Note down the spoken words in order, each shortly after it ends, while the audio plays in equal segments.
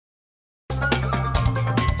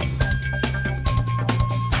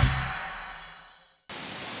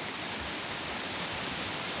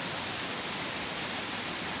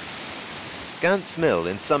Gants Mill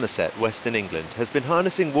in Somerset, Western England, has been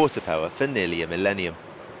harnessing water power for nearly a millennium.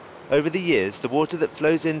 Over the years, the water that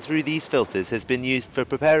flows in through these filters has been used for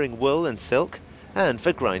preparing wool and silk and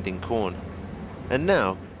for grinding corn. And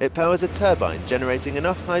now, it powers a turbine generating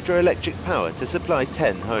enough hydroelectric power to supply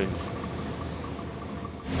 10 homes.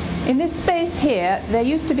 In this space here, there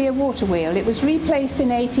used to be a water wheel. It was replaced in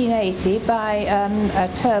 1880 by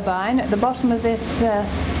a turbine at the bottom of this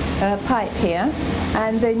pipe here,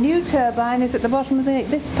 and the new turbine is at the bottom of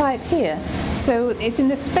this pipe here. So it's in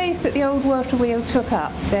the space that the old water wheel took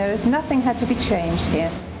up. Nothing had to be changed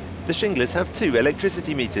here. The Shinglers have 2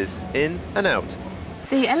 electricity meters, in and out.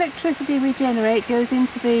 The electricity we generate goes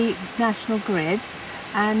into the national grid,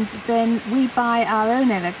 and then we buy our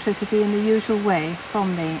own electricity in the usual way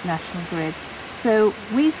from the national grid. So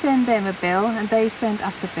we send them a bill and they send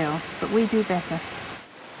us a bill, but we do better.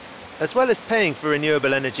 As well as paying for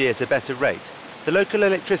renewable energy at a better rate, the local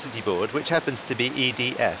electricity board, which happens to be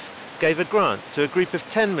EDF, gave a grant to a group of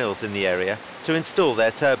 10 mills in the area to install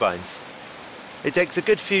their turbines. It takes a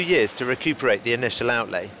good few years to recuperate the initial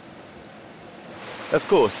outlay. Of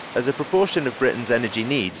course, as a proportion of Britain's energy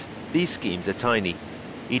needs, these schemes are tiny.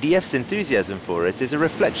 EDF's enthusiasm for it is a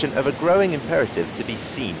reflection of a growing imperative to be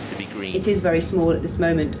seen to be green. It is very small at this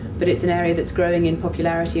moment, but it's an area that's growing in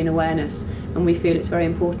popularity and awareness, and we feel it's very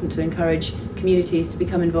important to encourage communities to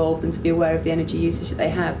become involved and to be aware of the energy usage that they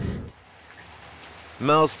have.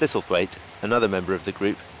 Miles Thistlethwaite, another member of the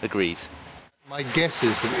group, agrees. My guess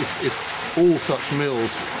is that if all such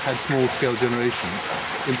mills had small-scale generation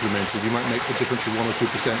implemented, you might make the difference of 1 or 2%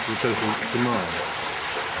 of the total demand.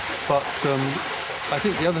 But I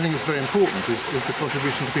think the other thing that's very important is the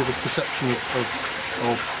contribution to people's perception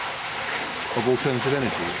of alternative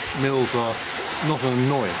energy. Mills are not an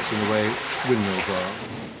annoyance in the way windmills are.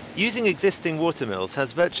 Using existing water mills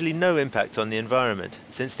has virtually no impact on the environment,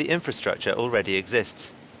 since the infrastructure already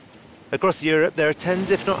exists. Across Europe, there are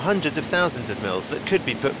tens, if not hundreds of thousands of mills that could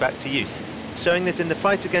be put back to use, showing that in the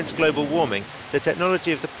fight against global warming, the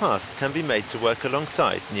technology of the past can be made to work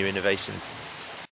alongside new innovations.